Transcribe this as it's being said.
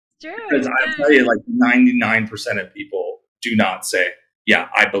True. Because I tell you, like 99% of people do not say, yeah,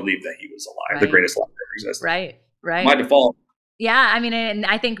 I believe that he was alive, the greatest life ever existed. Right. My default. Yeah. I mean, and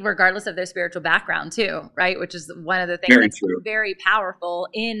I think regardless of their spiritual background too, right? Which is one of the things Very that's true. very powerful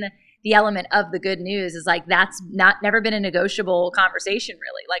in the element of the good news is like, that's never been a negotiable conversation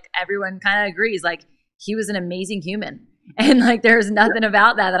really. Like everyone kind of agrees, like he was an amazing human. And like, there's nothing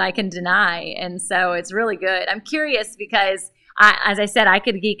about that I can deny. And so it's really good. I'm curious because as I said, I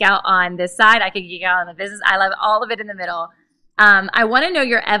could geek out on this side. I could geek out on the business. I love all of it in the middle. I want to know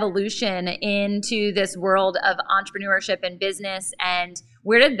your evolution into this world of entrepreneurship and business, and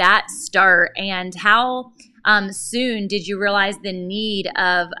where did that start, and how soon did you realize the need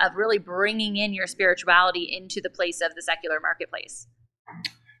of really bringing in your spirituality into the place of the secular marketplace?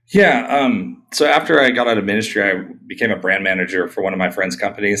 Yeah. So after I got out of ministry, I became a brand manager for one of my friends'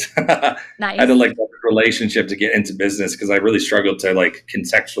 companies. Nice. I had to like build a relationship to get into business because I really struggled to like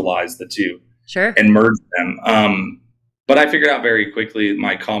contextualize the two and merge them. But I figured out very quickly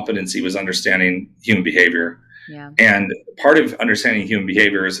my competency was understanding human behavior. Yeah. And part of understanding human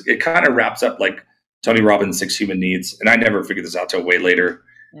behavior is it kind of wraps up like Tony Robbins' 6 human needs. And I never figured this out till way later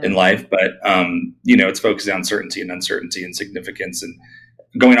in life. But, it's focused on certainty and uncertainty and significance and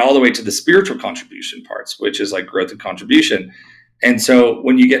going all the way to the spiritual contribution parts, which is like growth and contribution. And so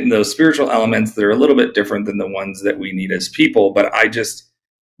when you get in those spiritual elements, they're a little bit different than the ones that we need as people. But I just,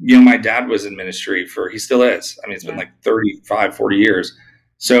 my dad was in ministry he still is. I mean, it's been like 35, 40 years.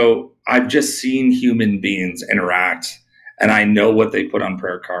 So I've just seen human beings interact and I know what they put on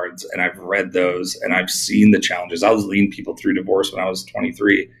prayer cards and I've read those and I've seen the challenges. I was leading people through divorce when I was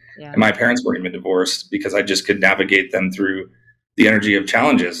 23 and my parents weren't even divorced because I just could navigate them through the energy of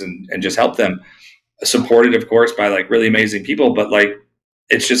challenges and just help them, supported of course by like really amazing people. But like,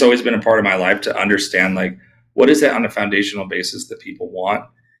 it's just always been a part of my life to understand like, what is it on a foundational basis that people want?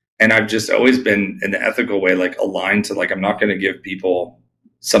 And I've just always been in the ethical way, like aligned to like, I'm not going to give people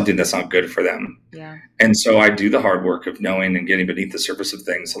something that's not good for them. Yeah. And so I do the hard work of knowing and getting beneath the surface of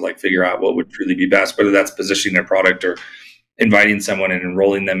things to like figure out what would truly be best, whether that's positioning their product or inviting someone and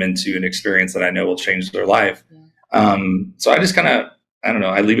enrolling them into an experience that I know will change their life. Yeah. So I just kind of, I don't know,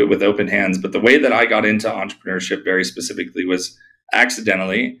 I leave it with open hands. But the way that I got into entrepreneurship very specifically was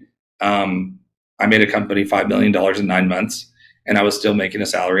accidentally. I made a company $5 million in 9 months. And I was still making a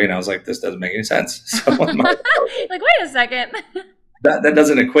salary, and I was like, "This doesn't make any sense." So like, wait a second, that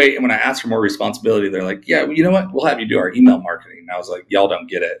doesn't equate. And when I asked for more responsibility, they're like, "Yeah, well, you know what? We'll have you do our email marketing." And I was like, "Y'all don't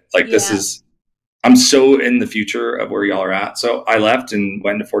get it. Like, this is, I'm so in the future of where y'all are at." So I left and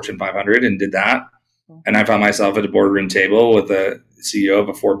went to Fortune 500 and did that. And I found myself at a boardroom table with the CEO of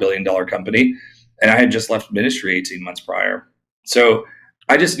a $4 billion company, and I had just left ministry 18 months prior. So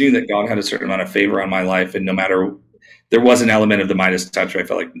I just knew that God had a certain amount of favor on my life, and no matter. There was an element of the Midas touch. I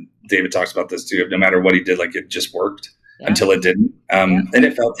felt like David talks about this too. No matter what he did, like it just worked until it didn't. And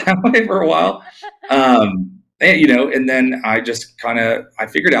it felt that way for a while. And then I just I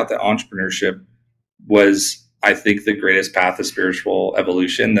figured out that entrepreneurship was, I think, the greatest path of spiritual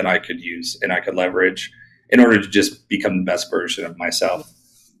evolution that I could use and I could leverage in order to just become the best version of myself.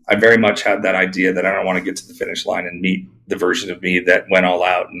 I very much had that idea that I don't want to get to the finish line and meet the version of me that went all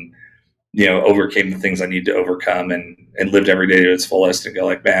out and overcame the things I need to overcome and lived every day to its fullest and go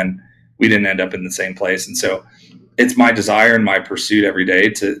like, man, we didn't end up in the same place. And so it's my desire and my pursuit every day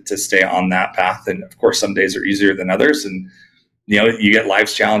to stay on that path. And of course, some days are easier than others. And, you get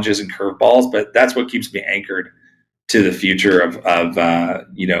life's challenges and curveballs, but that's what keeps me anchored to the future of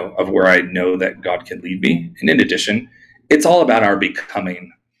where I know that God can lead me. And in addition, it's all about our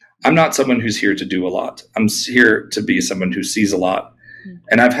becoming. I'm not someone who's here to do a lot. I'm here to be someone who sees a lot.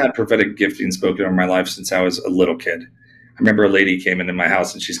 And I've had prophetic gifting spoken over my life since I was a little kid. I remember a lady came into my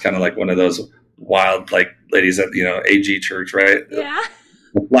house and she's kind of like one of those wild, like ladies at, AG church, right? Yeah.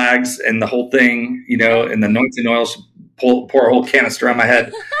 The flags and the whole thing, and the anointing oil, she pour a whole canister on my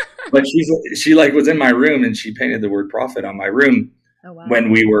head. But she like was in my room and she painted the word prophet on my room. Oh, wow.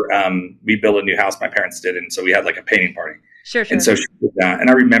 When we were, we built a new house, my parents did. And so we had like a painting party. Sure. And so she did that. And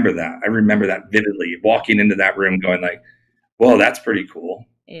I remember that vividly, walking into that room going like, whoa, that's pretty cool.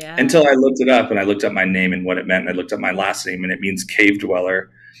 Yeah. Until I looked it up and I looked up my name and what it meant. And I looked up my last name and it means cave dweller.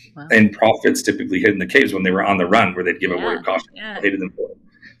 Wow. And prophets typically hid in the caves when they were on the run where they'd give a word of caution. Hated them for it.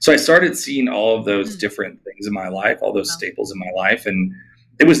 So I started seeing all of those different things in my life, all those staples in my life. And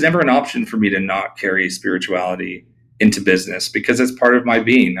it was never an option for me to not carry spirituality into business because it's part of my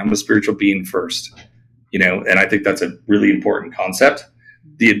being. I'm a spiritual being first, and I think that's a really important concept.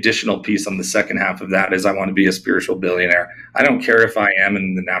 The additional piece on the second half of that is I want to be a spiritual billionaire. I don't care if I am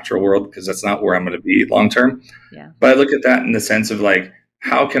in the natural world because that's not where I'm going to be long term. Yeah. But I look at that in the sense of like,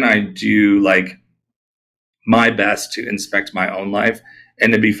 how can I do like my best to inspect my own life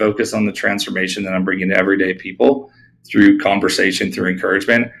and to be focused on the transformation that I'm bringing to everyday people through conversation, through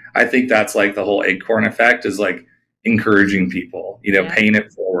encouragement. I think that's like the whole acorn effect, is like encouraging people, paying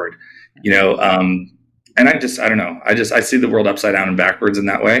it forward, and I don't know. I see the world upside down and backwards in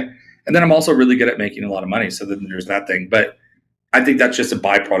that way. And then I'm also really good at making a lot of money. So then there's that thing. But I think that's just a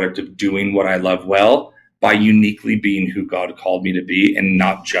byproduct of doing what I love well, by uniquely being who God called me to be and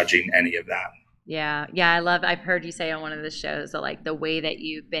not judging any of that. Yeah. I've heard you say on one of the shows that like the way that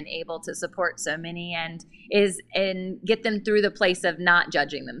you've been able to support so many and get them through the place of not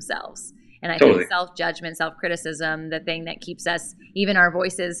judging themselves. And I think self-judgment, self-criticism, the thing that keeps us, even our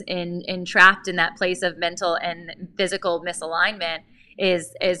voices, entrapped in that place of mental and physical misalignment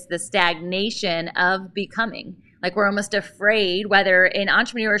is the stagnation of becoming. Like we're almost afraid, whether in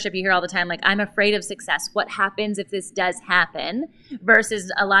entrepreneurship, you hear all the time, like, I'm afraid of success. What happens if this does happen?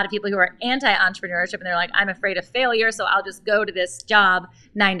 Versus a lot of people who are anti-entrepreneurship and they're like, I'm afraid of failure, so I'll just go to this job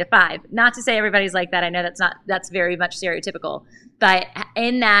 9 to 5. Not to say everybody's like that. I know that's very much stereotypical. But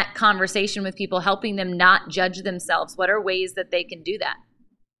in that conversation with people, helping them not judge themselves, what are ways that they can do that?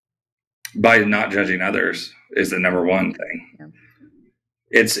 By not judging others is the number one thing. Yeah.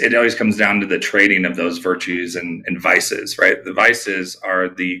 It always comes down to the trading of those virtues and vices, right? The vices are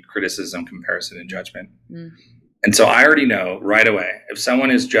the criticism, comparison, and judgment. Mm. And so I already know right away, if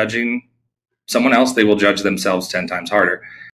someone is judging someone else, they will judge themselves 10 times harder.